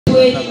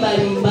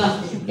twerimbalimba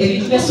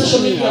ebintu bya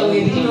social media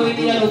webiri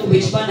n'oyimira n'okuba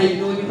ekifaananyi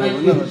n'onyuma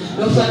nnyo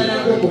n'ofaanana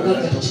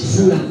ng'omugagga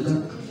tekifuula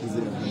mugagga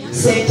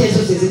sente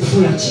ezo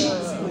zezikufuula ki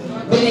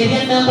bino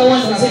ebya namba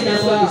 1 ze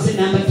namba 1 ze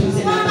namba 2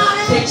 ze namba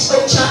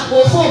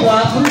ofa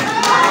obwavu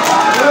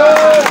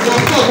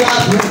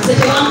ze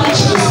tewampa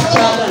kituusi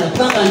kyagala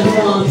kubanga ndi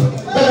mwanvu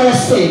dagala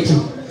sente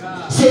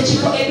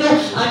sekifo eno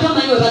ate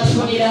omanyi we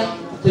batufunira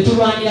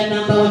tetulwanira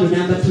namba 1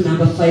 namba 2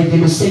 namba 5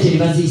 eno sente ne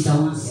baziyisa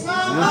wansi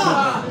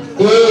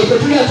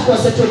Petulia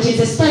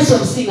tukonsentrate spice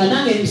omusinga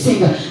nange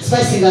emusinga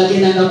spice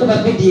ng'agenda ng'akuba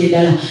bidi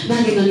endala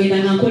nange ng'agenda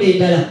ng'akola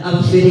endala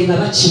abafere nga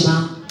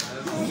bakima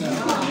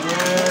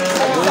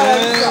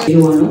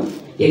wano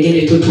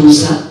yagenda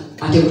tutuusa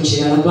ate ku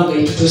kirala kubanga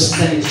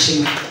yetutuusiza ne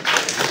tukima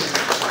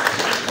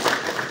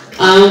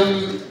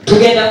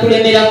tugenda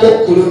kulemerako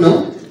ku luno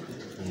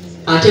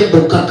ate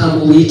bukkakka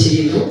mu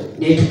buyitirivu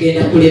naye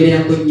tugenda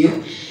kulemerako nnyo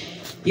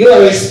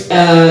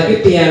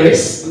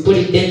UPRS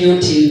mpulidde nnyo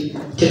nti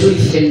tetuli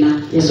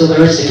ffenna ensonga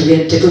lwaki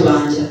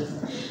tetubanja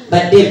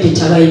badde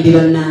mpita bayimbi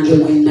bannange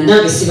mwenna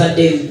nange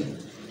sibaddemu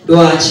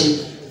lwaki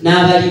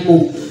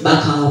n'abalimu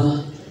bakaaba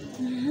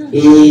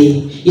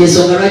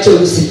yensonga lwaki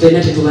oluusi ffenna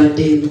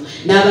tetubaddemu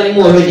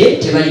n'abalimu already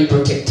tebali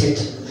protected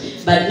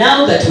but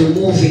now that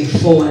we're moving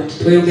forward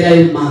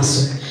tweyongerayo mu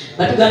maaso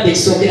batugamba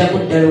ekisookerako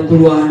ddala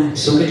okulwana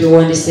tusooke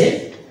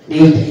twewandise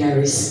ne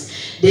UPRS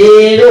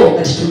leero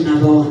kati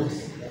tunnabawa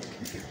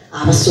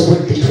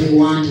abasobodde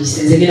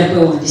twewandiise nze ngenda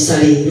kwewandiisa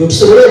leero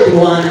tusobole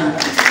okulwana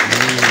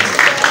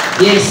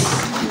yes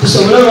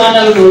tusobole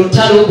olwana luno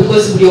olutalo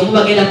because buli omu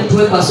bagenda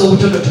kutwekwasa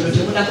obutonotono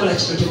temunakola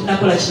kino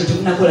temunakola kino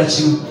temunakola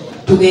kino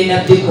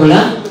tugenda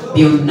bikola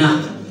byonna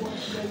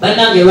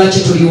bannange lwaki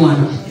tuli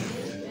wano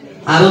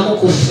abamu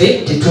ku ffe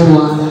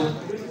tetulwala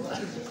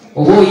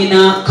oba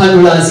oyina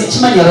kanulazi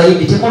kimanyi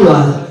abayimbi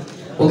temulwala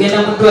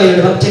ogenda mu ddwaliro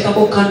ne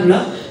bakuteekako kanula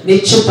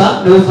n'eccupa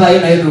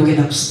n'ovaayo nayo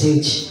n'ogenda ku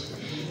stage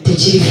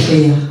tekiri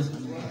feya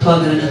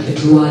twagala naffe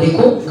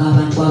tulwaleko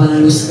ng'abantu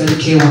abalala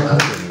osigaleko ewaka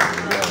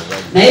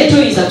naye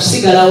toyinza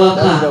kusigala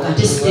waka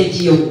ate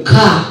stage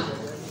yokka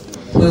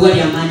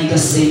wewali amaanyi ga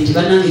ssente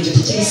bannange ekyo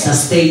tekiri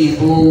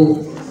sustainable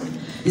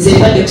nze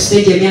mbadde ku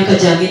stage emyaka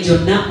gyange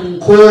gyonna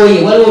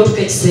nkooye waliwo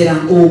otuka ekiseera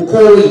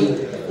ng'okooye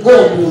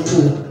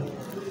ng'omuntu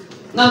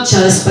nga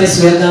mukyala spice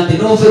weyagambe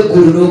n'ova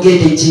eggulu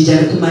n'ogenda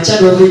ejjinja kumakya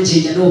n'ova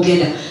ejjinja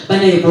n'ogenda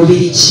banaye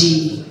mubiri ki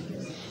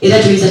era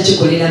tuyinza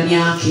kikolera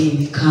myaka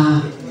emeka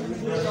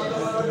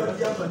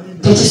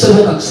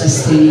tekisoboka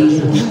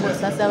kusasteeringibwa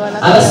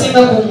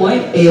abasinga kumwe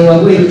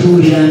wabweru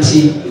tuwulira nti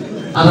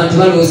abantu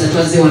balowooza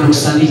twazze wano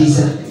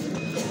kusabiriza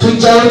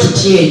tujjawo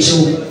tutya ekyo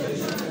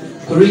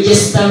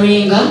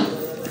kuregisteringa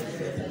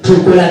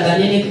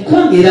tukolagane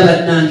nekubanga era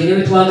bannange ne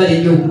bwetwagala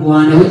ennyo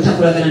okulwana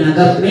wetakolagana na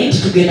gavumenti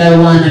tugenda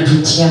lwana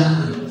tutya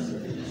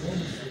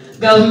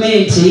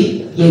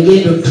gavumenti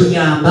yegenda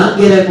otuyamba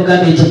ngera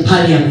mugambe nti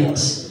parliament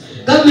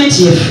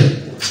gavumenti yeffe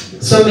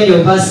so many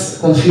of us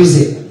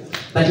confused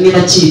but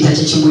ngenda kiyita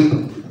kyekimweko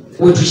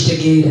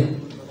wetukitegeera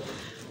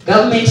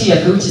gavumenti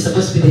yaffe which is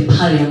supposed to be the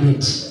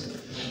parliament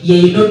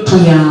yeyina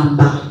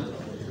otuyamba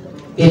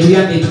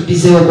etuyamba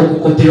etuddizeewoko ku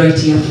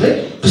copyright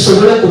yaffe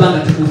tusobole okuba nga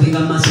tumuvinga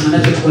mu maaso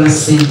naffe tukola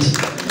ssente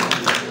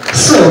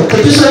so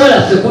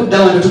tetusobola ffe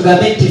kudda wano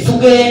tugambe nti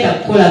tugenda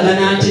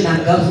kukolagana nti na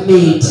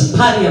gavumenti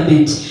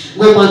parliament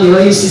ng'omwami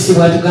wa UCC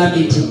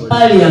bwatugambye nti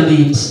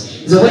parliament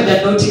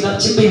nzobwenda notinga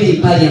kibbibiri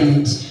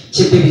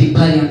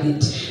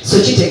parliament so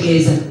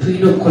kitegeeza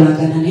tulina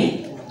okukolagana ne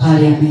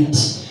parliament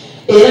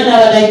era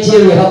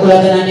n'abanigeria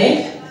bakolagana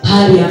ne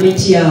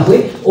parliament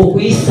yaabwe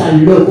okuyisa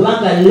lo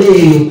kubanga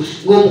leero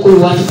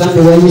ng'omukulu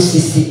watugambe wa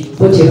UCC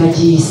bo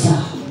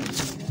tebagiyisa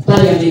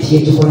parliament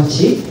yetukola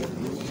ki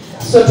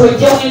so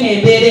twojjawo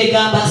n'embeera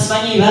egamba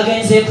simanyi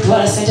bagenze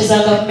kutwala ssente za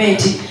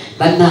gavumenti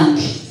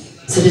bannange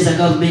ssente za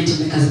gavumenti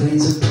meka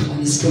zibayinza okutuuka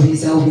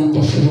nezitobezaawo obulamu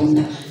bwaffe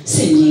bwonna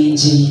si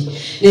nnyingi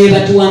naye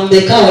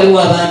batuwambeka waliwo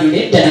abaana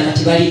nedda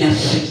nakati bali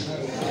naffe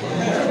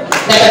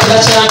nakati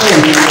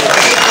bakyanoonya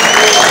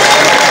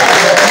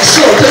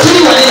so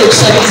tetuli waneeno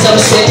okusabiriza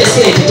mu sente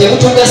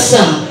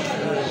tebutugasa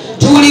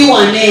tuli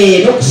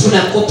waneeno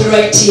okufuna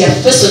copyright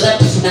yaffe so that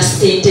tufuna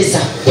ssente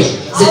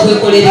zaffe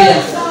zetwekolerera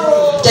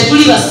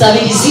tetuli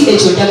basabirizi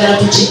ekyo njagala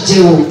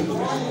tukijjewo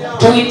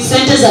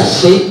sente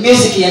zaffe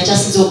music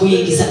yakyasinza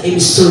okuyingiza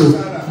emisolo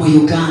mu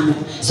Uganda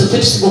so ffe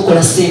tusinga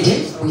okukola ssente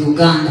mu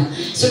Uganda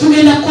so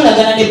tugenda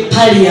kukolagana ne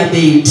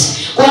parliament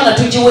kubanga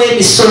tugiwa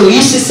emisolo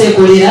UCC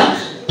ekolera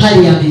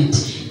parliament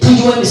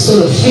tugiwa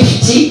emisolo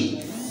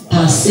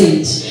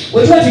 50%.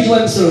 Wetuwa tugiwa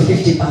emisolo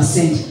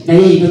 50%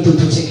 naye yino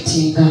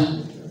tuprotectinga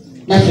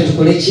naffe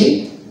tukole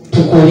ki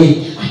tukole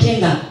ate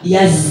nga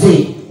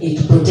yazze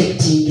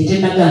etuprotecting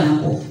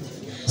tenagaanako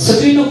so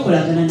tulina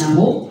okukolagana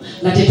nabo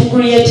nga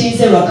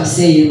tetukuliyetinze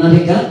lwakaseera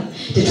emabega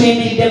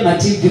tetuyimiridde mu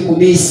mativi ku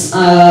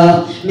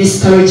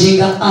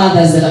miscouraging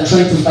others that are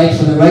trying to fight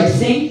for the right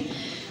thing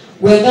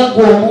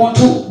bwegagwa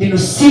omuntu bino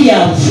si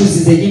bya bufuzi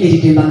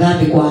zenyimiridde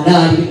mbagambe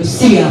kwalaali bino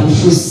si bya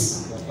bufuzi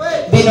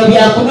bino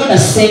byakunona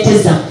ssente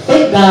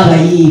zaffe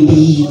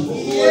ng'abayimbi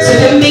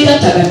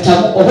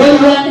setembigattagattamu oba oli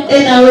wa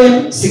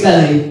NRM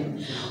sigalayo,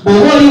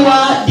 bw'oba oli wa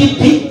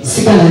DP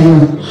sigalayo,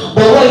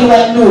 bw'oba oli wa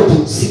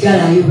NUP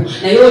sigalayo,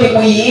 naye oli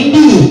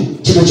muyimbi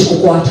kino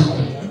kikukwatako.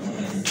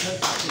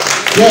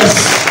 Yes.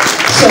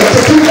 So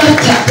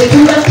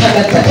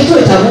tetugattagatta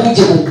tetweta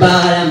bungi mu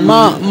bbaala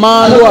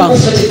malwa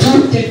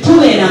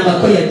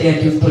tetubeerangako yadde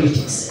yadde mu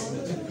politics.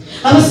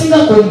 Abasinga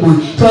kummwe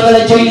twagala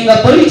joininga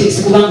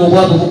politics kubanga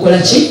obwavu bukola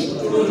ki?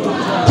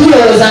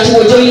 Tulowooza nti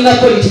bw'ojoininga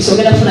politics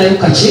ogenda kufunayo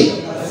kaki?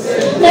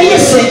 Naye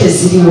sente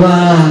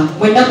ziriwa?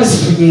 Mwenna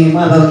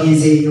muzifunyeemu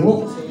abagenzi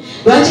eyo.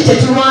 Lwaki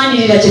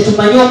tetulwanirira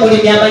kyetumanyi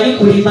omulimi amanyi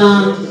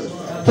kulima,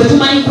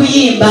 tetumanyi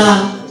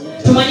kuyimba,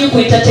 tumanyi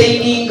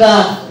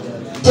kuentertaininga,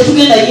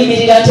 tetugenda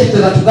yimirira ate ffe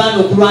batugaana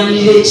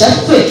okulwanirira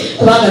ekyaffe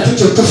kubanga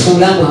tutyo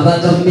tufuula ngo aba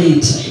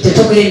gavumenti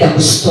tetugenda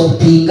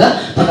kustopinga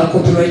paka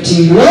copyright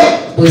law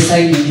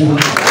bwesayinirwa.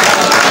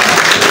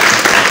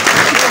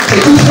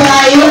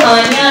 Tetufaayo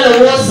ani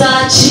alowooza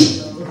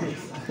ki,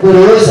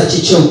 olowooza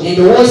kikyo,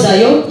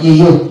 endowoozayo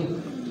yeyo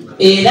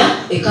era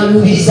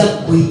ekaluubiriza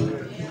ggwe.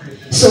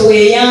 So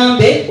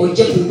weeyambe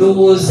ojje ku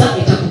ndowooza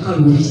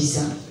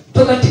etakukaluubiriza,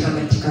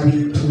 togattekagatteka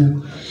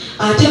bintu.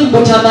 Ate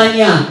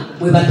mubutamanya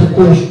mwe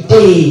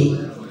batukubidde,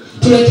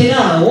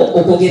 tulekeraawo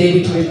okwogera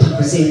ebintu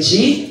byetakoze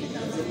eki.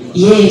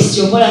 Yes,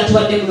 kyobola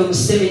tuwadde muno mu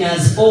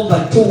seminars over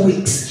 2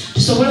 weeks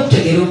tusobole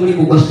okutegeera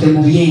omulimu gwaffe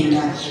mu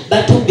byenda.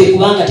 Batudde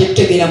kubanga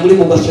tetutegeera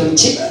mulimu gwaffe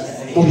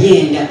mu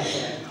byenda.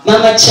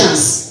 Mama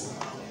Chance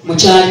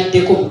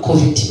mukyaliddeko mu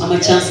COVID. Mama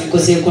Chance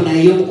nkozeeko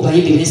naye omu ku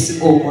bayimbi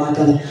bensinga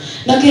okwagala.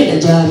 Nagenda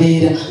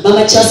gy'abeera.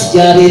 Mama Chance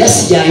gy'abeera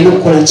si gy'alina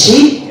okukola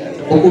ki?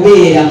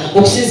 Okubeera.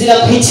 Okusinziira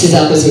ku hits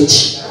z'akoze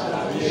ki?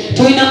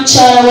 Tulina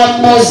mukyala wa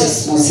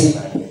Moses Muze.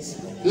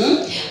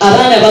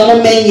 Abaana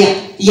bamumenya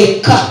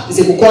yekka,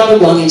 nze mukwano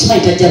gwange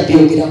nkimanyi tajja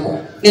byogerako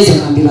neze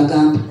kambi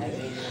bagamba.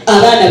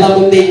 Abaana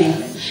bamumenya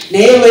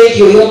naye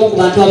radio y'omu ku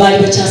bantu abaali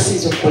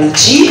bakyasinze okukola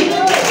ki?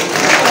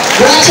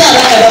 Lwaki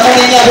abaana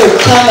bamumenya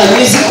bokka nga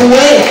music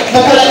we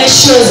mukola ne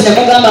shows ne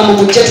mugamba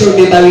mumujje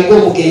tulumembalinga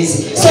omugenzi?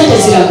 Sente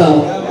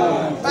ziragawo,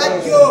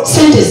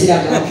 sente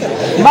ziragawo.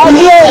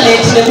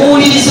 Internet ne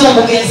muwuliriza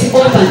omugenzi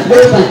over.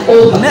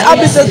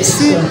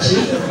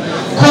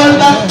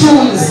 Callback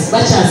tunes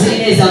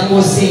bakyazirina eza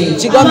Mose.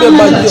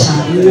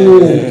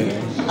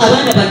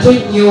 Abaana bato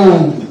nnyo.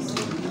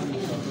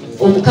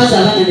 Omukazi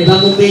abaana ne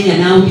bamumenya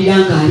n'awulira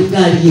ng'alinga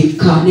ali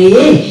yekka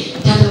naye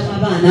tataba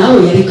abaana awo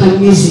yaleka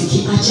music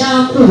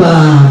akyakuba.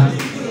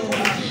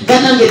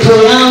 Bannange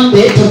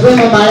tuyambe tuve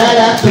mu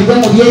malala, tuve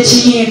mu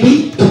byekiyimbi,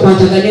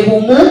 tukwatagane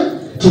bumu,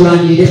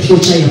 tulwanirire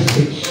future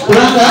yaffe.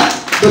 Kubanga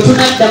bwe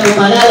tunadda mu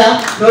malala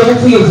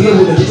n'obuvuyovuyo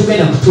buno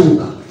tetugenda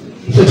kutuuka.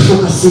 Ffe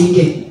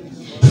tufokasinge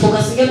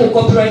ku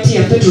copyright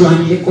yaffe,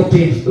 tulwanire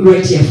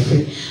copyright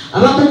yaffe.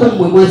 Abamu ku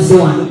mmwe mwazze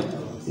wano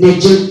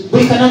nejjo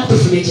buli kanaku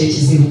tufuna ekyo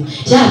ekizibu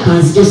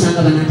kyakanzi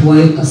gyosanga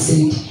banatuwaayo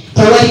kasente.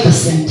 Tewali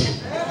kasente,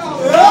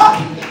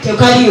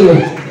 tekaliwo.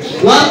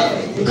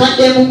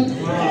 Nkaddemu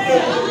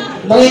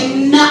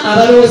mwenna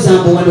abalowooza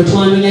mbu wano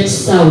twanonya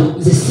kisaawo,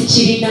 nze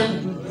sikirina,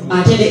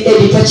 ate ne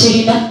edita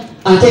kirina,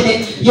 ate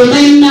ne yonna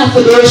yonna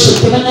federation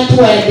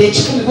tebanatuwayadde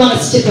ekikumi kubanga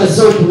si kye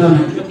twazze okunona.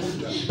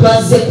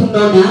 Twazze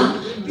kunona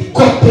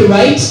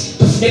copyright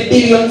tufune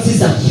billions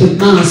zaffe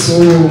maaso.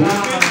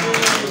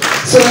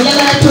 So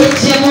njagala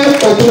twejjemu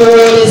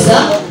okulowooleza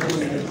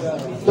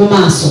mu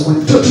maaso,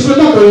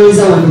 tuleme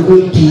okulowooza wano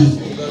kumpi,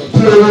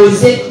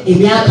 tulowooze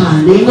emyaka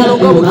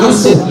 4 mu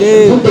maaso,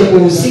 tudde ku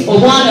nsi.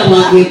 Omwana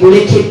bwange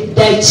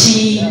ngulekedda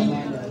ki?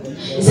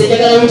 Nze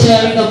njagala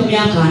retiringa ku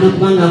myaka 4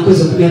 kubanga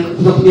nkoze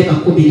kuva ku myaka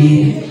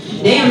 14,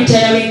 naye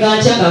retiringa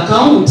ntya nga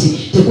akawunti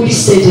tekuli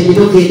ssente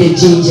nina ogenda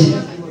ejjinja.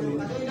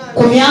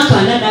 Ku myaka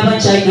 4 naba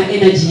nkyalina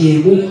energy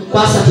y'emu ku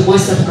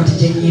 3 kati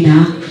gye nnyina.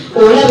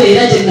 Olaba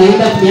era gye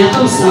nayina ku myaka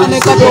 7.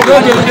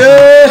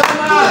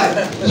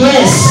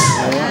 Yes,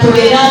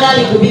 tubeera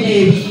alaali ku bino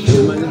ebintu,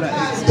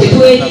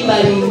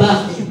 tetwerimbarimba.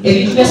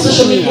 Ebintu bya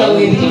social media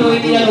weebiri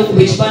n'oyimira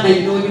n'okuba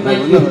ekifaananyi n'onyuma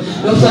nnyo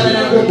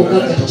n'ofaanana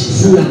ng'omugagga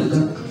tekikufuula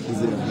mugagga.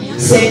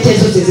 Sente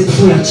ezo ze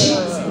zikufuula ki?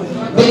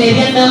 Bino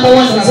ebya namba 1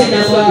 nze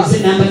namba 2 nze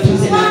namba 2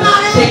 nze namba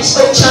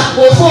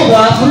ofa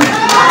obwavu.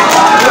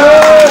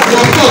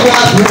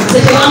 Nze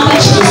tewampa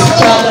ekito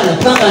sikyagala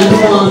kubanga ndi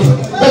mwanvu,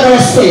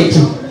 njagala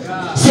sente.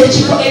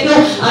 Sekiko eno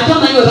ate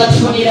omanyi we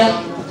batufunira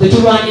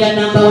tetulwanira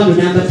namba 1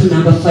 namba 2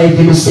 namba 5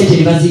 eno sente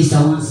ne baziyisa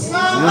wansi.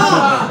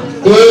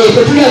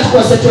 Tetuli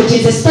atukwasa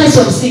twotize Spice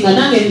omusinga,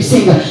 nange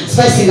emusinga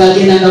Spice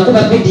ng'agenda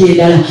ng'akuba bidi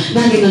endala,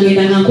 nange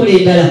ng'agenda ng'akola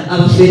endala,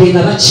 abafeere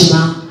nga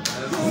bakima.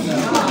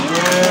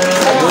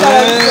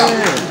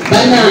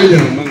 Bannange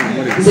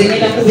nze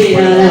ngenda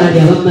kubeera alaali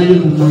abamanyi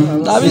mu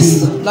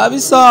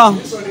labisa.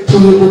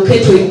 Tuyimuke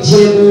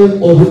twejjemu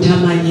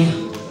obutamanya.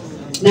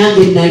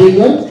 Nange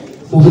nalimu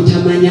mu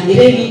butamanya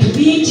era ebintu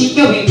bingi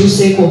nnyo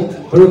bintuuseeko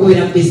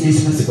olw'okubeera mu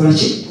bizinesi nga zikola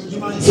ki?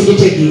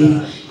 Sigitegeera.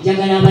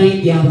 Njagala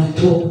abayimbi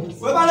abato,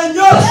 njagala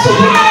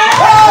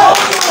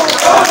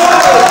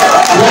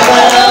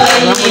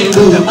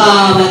abayimbi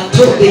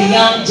abato, the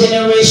young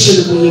generation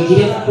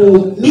muyigire ku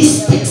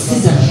mistakes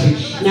zaffe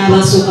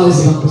n'abasookawo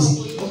ze bakoze.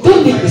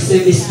 don't make the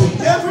same mistake.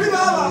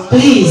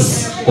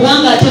 Please.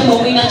 Kubanga ate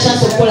mulina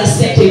chance okukola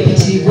sente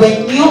empitirivu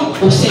ennyo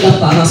okusinga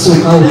ffe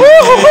abasookawo.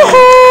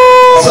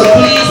 So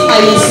please,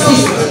 I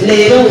insist,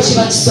 leero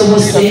kiba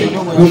kisobose,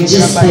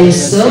 register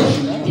yourself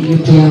in your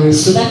PRS.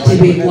 So that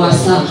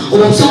tebekwasa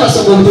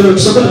omusongasonga obutolo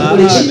tusobola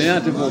okukola ki?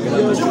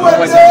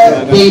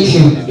 Thank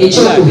you.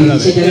 Ekyokubiri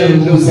ky'enjagala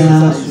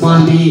okubuuza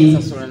mwami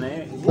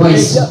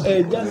Waiso.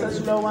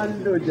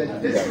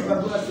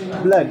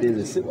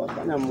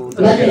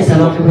 Bladdens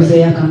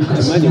abakubuzeeyo akantu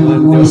kati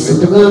mwami Waiso.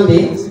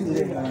 Tugambe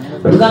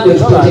you're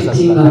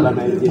protecting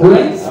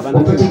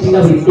or protecting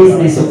with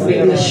business or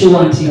making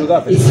sure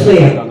it's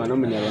fair.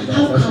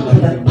 How come for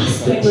the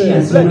past 20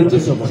 years you're not doing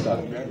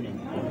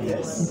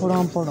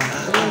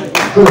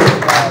good?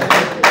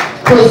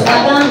 Because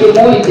Adam the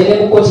more in the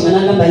level coaching and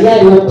Adam by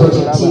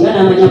protecting and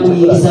I'm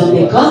is a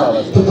maker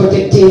to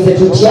protecting the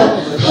future.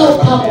 How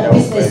come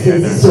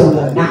businesses is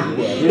over now?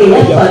 They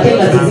have to take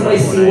as a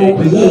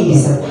single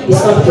years.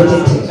 It's not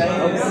protected.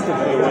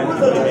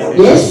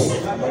 Yes?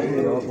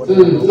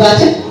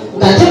 Got it?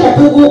 Nate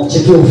mukugu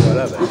kituufu.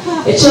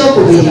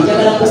 Ekyokubiri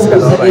njagala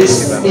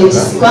kubuuza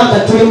kubanga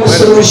tuli mu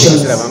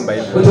solutions.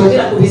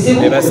 Otwogera ku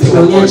bizibu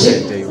tuwonya ki?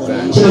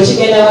 Kino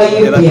kigenda wa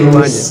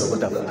UPMS.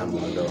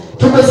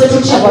 Tukoze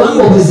tutya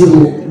kubanga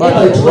obuzibu era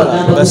bwe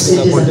tubagamba ku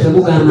ssente zaffe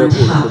mugamba nti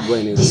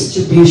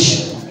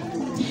distribution.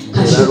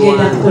 Kati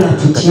tugenda kukola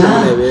tutya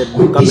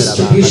ku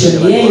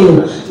distribution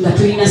yeeyo nga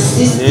tulina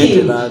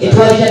system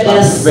etwalira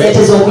ddala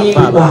ssente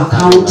z'obuyimbi ku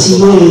akawunti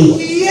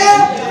ye.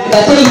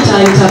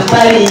 Gateyitayita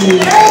bali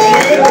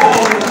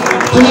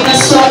tulina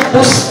soft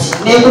boost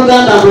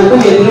nekugamba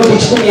ng'okubya emirundi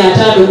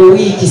 15 mu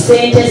wiiki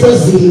sente zo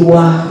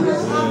ziriwa.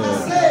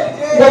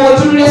 Ng'obwe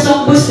tulina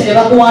soft boost ne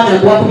bakuwaana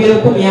gwakubya 10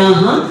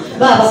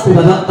 baba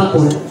bakuba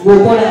bakola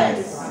ng'okola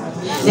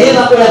naye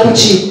bakola ku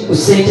ki ku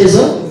sente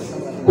zo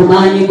ku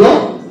maanyi go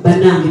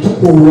bannange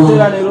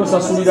tukuwa.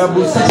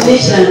 Kati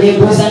n'ekirala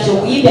neebuuza nti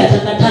omuyimbi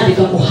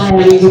atanatandika ku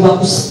hayaringibwa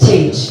ku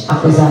stage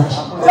akoze ati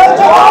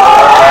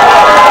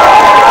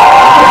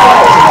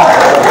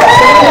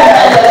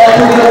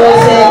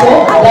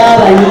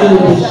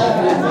ng'abayimbi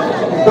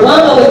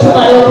kubanga bwe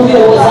tumala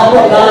okubirowoozaako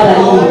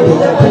ng'abayimbi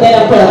tugenda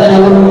kukolagana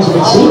bulungi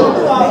neki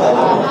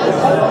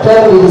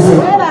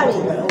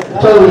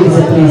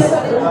twewulirize please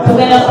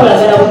tugenda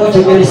kukolagana bulungi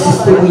nnyo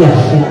sisitemu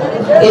yaffe.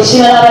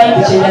 Ekirala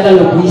abayimbi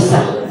kyenjagala okuyisa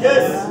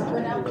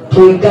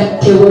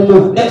twegatte bumu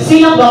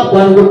nekusiina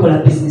kubakugwana gwokola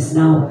bizinesi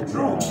naawe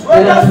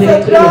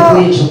eratumekireko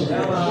ekyo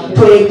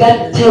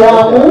twegatte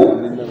wamu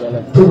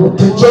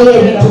tuggyeyo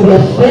ebintu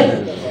byaffe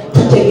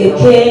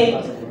tutegeke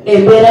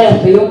embeera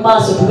yaffe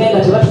ey'omumaaso tube nga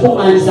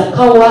tebatukuŋŋaanyiza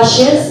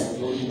kawashes.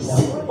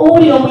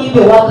 Owulira omuyimbi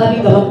owakabi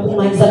nga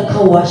bakukuŋŋaanyiza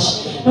kawash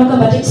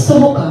nogamba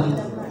tekisoboka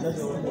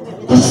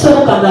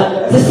nga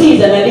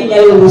zisiiza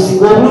nalinnyayo oluusi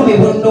ng'obulumi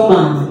bunnuma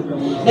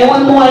newe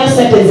muwayo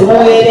sente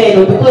zimuweera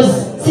eno because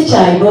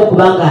sikyalina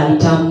okuba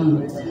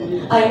ng'ayitamu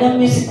alina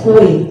music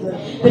we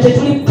but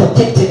tetuli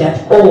protected at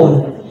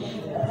all.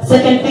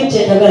 Second thing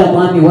kyenjagala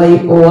mwami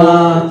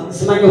owa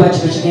simanyi oba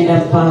kino kigenda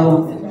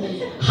mpaawo,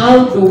 how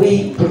do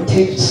we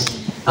protect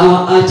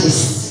our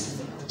artists?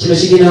 Kino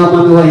kigenda wa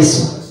mwami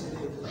Waiso.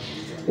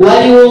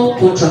 Waliwo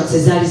contracts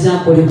ezaali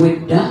zakolebwa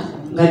edda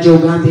nga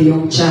gy'ogambye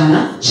ey'omukyala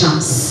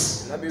chance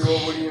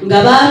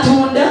nga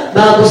baatunda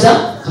baaguza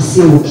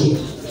kasiwukira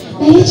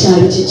naye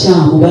kyali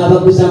kikyamu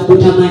baabaguza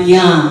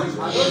kutamanya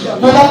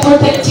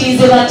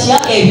mubaprotectinze batya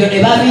ebyo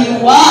ne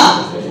babiwa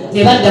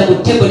ne badda ku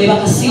ttebo ne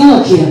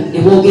bakasiwukira ne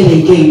boogera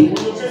egeni.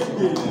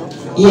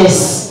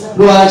 Yes,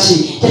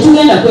 lwaki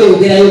tetugenda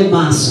kweyongerayo mu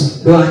maaso?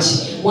 Lwaki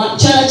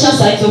mukyala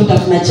chance ayinza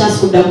obutafuna chance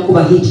kuddamu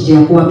kuba hiti gye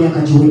yakuba myaka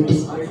giwedde.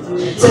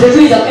 So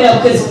tetuyinza kubeera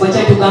bukezi ku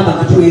makya tugamba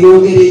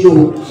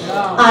katweyongereyo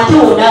ate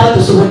wonaaba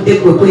tusobodde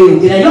gwe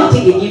kweyongerayo ate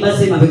ng'ennyimba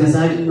z'emabega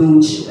zaali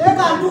nnungi.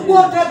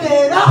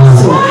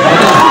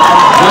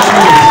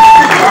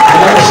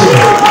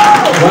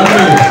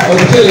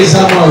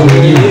 okutereezaamu awo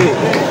wenyini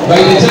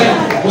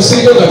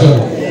musinga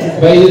katono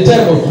by the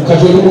time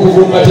katono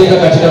mukugu mateeka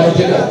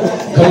katiramuteeka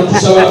kano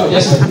tusaba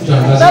yasa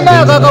tutangaza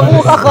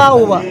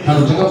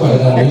kano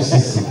tekakwalagana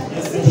UCC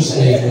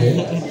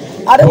tusigaye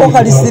ariko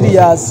kali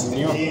serious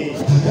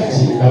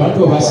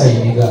abantu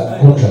basayininga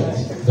contract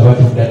nga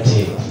batunda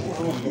teepu.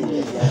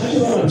 Akati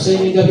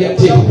bamusayinga bya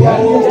teepu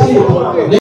byali teepu